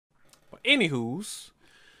Anywho's,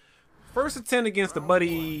 first attempt against the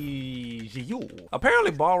buddy Jiu.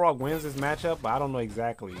 Apparently Balrog wins this matchup, but I don't know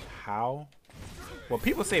exactly how. Well,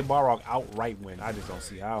 people say Balrog outright win. I just don't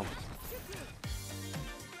see how.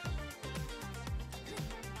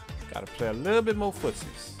 Gotta play a little bit more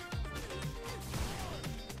footsies.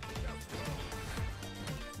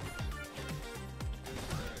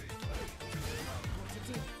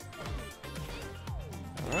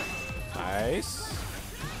 Alright, nice.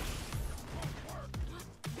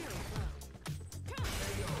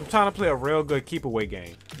 I'm trying to play a real good keep away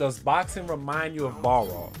game. Does boxing remind you of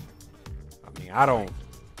Balrog? I mean, I don't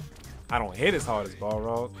hit as hard as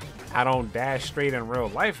Balrog. I don't dash straight in real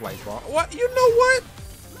life like Balrog. What? You know what?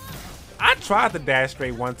 I tried to dash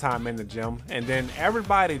straight one time in the gym, and then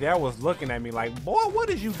everybody there was looking at me like, boy,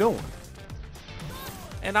 what is you doing?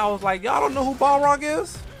 And I was like, y'all don't know who Balrog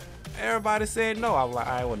is? Everybody said no. I was like,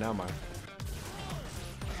 all right, well, never mind.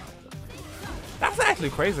 That's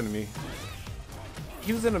actually crazy to me.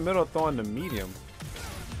 He was in the middle of throwing the medium.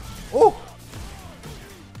 Ooh!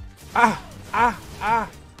 Ah! Ah! Ah!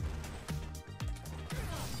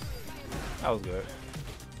 That was good.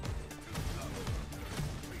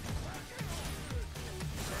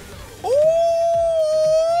 Ooh!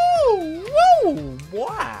 Woo! Boy!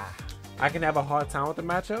 I can have a hard time with the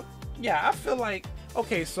matchup. Yeah, I feel like,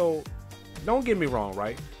 okay, so don't get me wrong,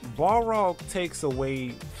 right? Balrog takes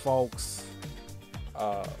away Falke's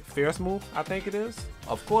fierce move, I think it is.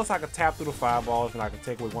 Of course, I could tap through the fireballs and I can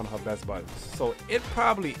take away one of her best buttons. So it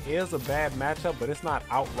probably is a bad matchup, but it's not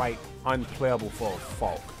outright unplayable for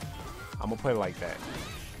Falke. I'm gonna play it like that.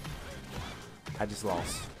 I just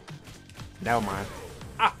lost. Never mind.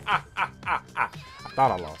 I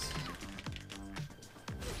thought I lost.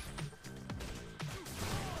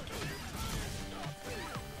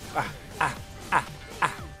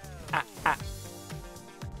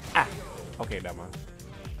 Okay, never mind.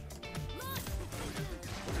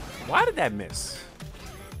 Why did that miss?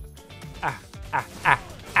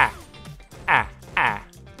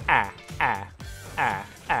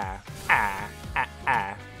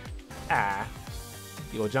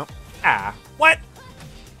 You go jump? What?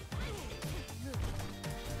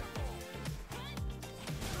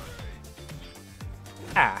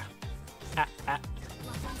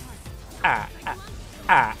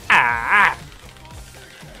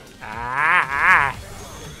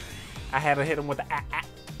 I had to hit him with the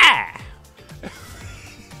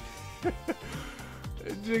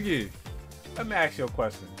Jiggy, let me ask you a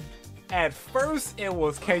question. At first it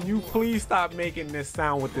was, can you please stop making this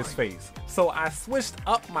sound with this face? So I switched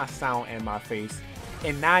up my sound and my face,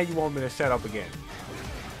 and now you want me to shut up again.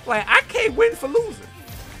 Like, I can't win for losing.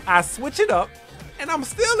 I switch it up, and I'm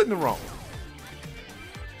still in the wrong.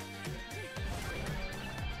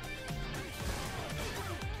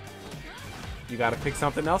 You gotta pick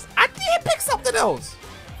something else? I did pick something else!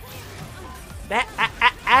 That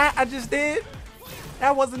I just did?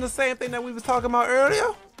 That wasn't the same thing that we was talking about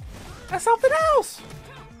earlier? That's something else!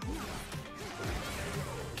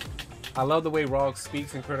 I love the way Rog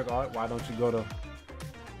speaks in Critical Art. Why don't you go to...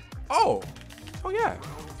 Oh yeah.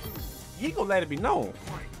 He gonna let it be known.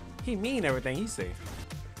 He mean everything he say.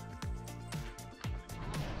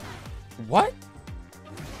 What?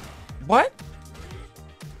 What?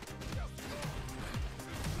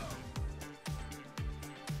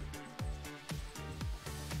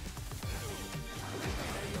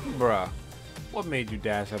 Bruh, what made you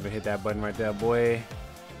dash up and hit that button right there, boy?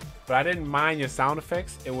 But I didn't mind your sound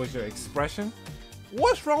effects. It was your expression.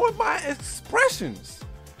 What's wrong with my expressions?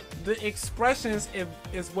 The expressions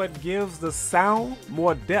is what gives the sound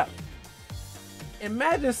more depth.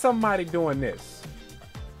 Imagine somebody doing this.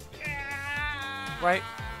 Right?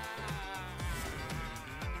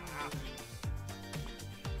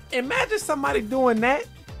 Imagine somebody doing that,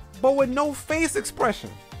 but with no face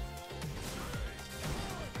expression.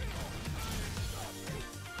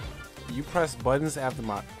 You press buttons after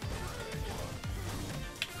my...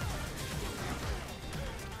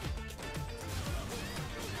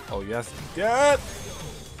 Oh, yes. Good!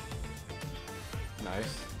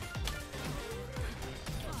 Nice.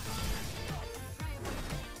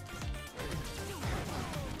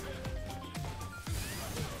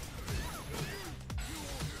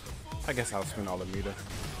 I guess I'll spin all the meter.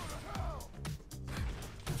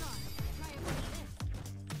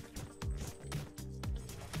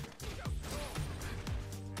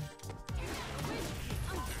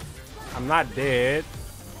 I'm not dead.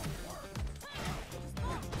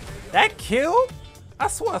 That killed? I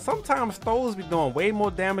swear, sometimes throws be doing way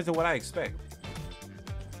more damage than what I expect.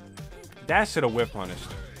 That should have whip punished.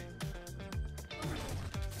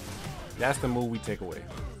 That's the move we take away.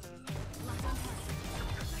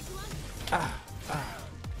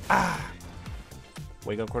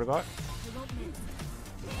 Wake up, critical guard.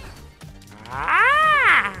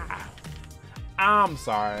 Ah! I'm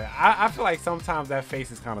sorry. I feel like sometimes that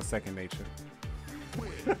face is kind of second nature.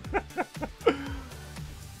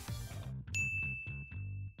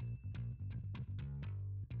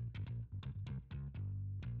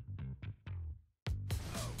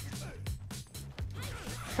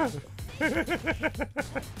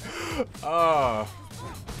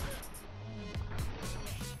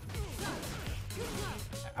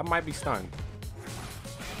 I might be stunned.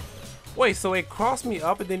 Wait, so it crossed me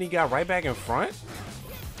up and then he got right back in front?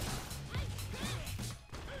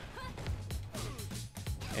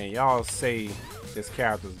 And y'all say this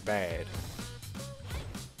character's bad.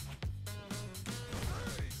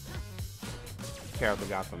 Character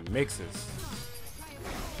got some mixes.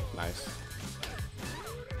 Nice.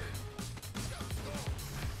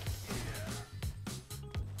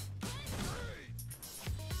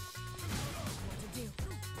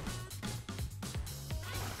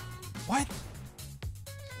 What?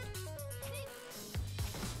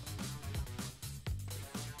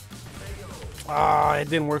 Ah, it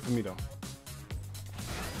didn't work for me though.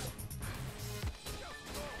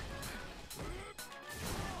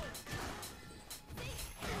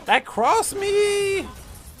 That crossed me.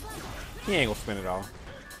 He ain't gonna spin it all.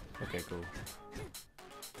 Okay, cool.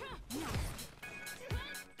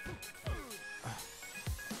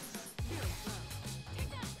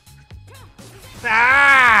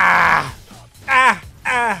 Ah! Ah!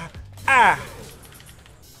 Ah! Ah!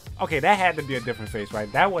 Okay, that had to be a different face,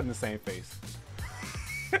 right? That wasn't the same face.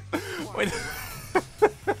 Wait.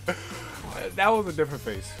 That was a different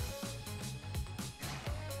face.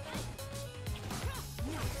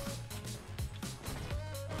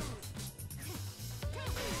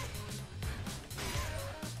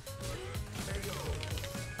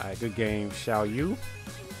 Alright, good game, Xiao Yu.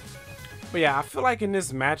 But yeah, I feel like in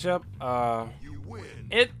this matchup,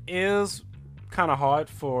 it is kind of hard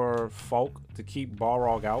for FALKE to keep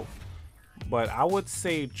Balrog out. But I would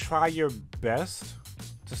say try your best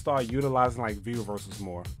to start utilizing like V reversals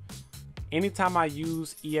more. Anytime I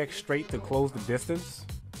use EX straight to close the distance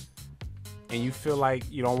and you feel like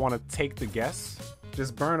you don't want to take the guess,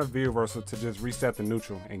 just burn a V reversal to just reset the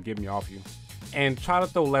neutral and get me off you. And try to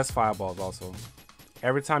throw less fireballs also.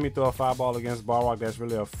 Every time you throw a fireball against Balrog, that's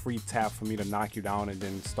really a free tap for me to knock you down and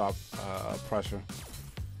then stop pressure.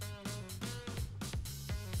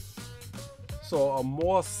 So a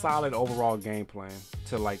more solid overall game plan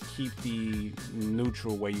to like keep the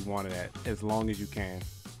neutral where you want it at as long as you can.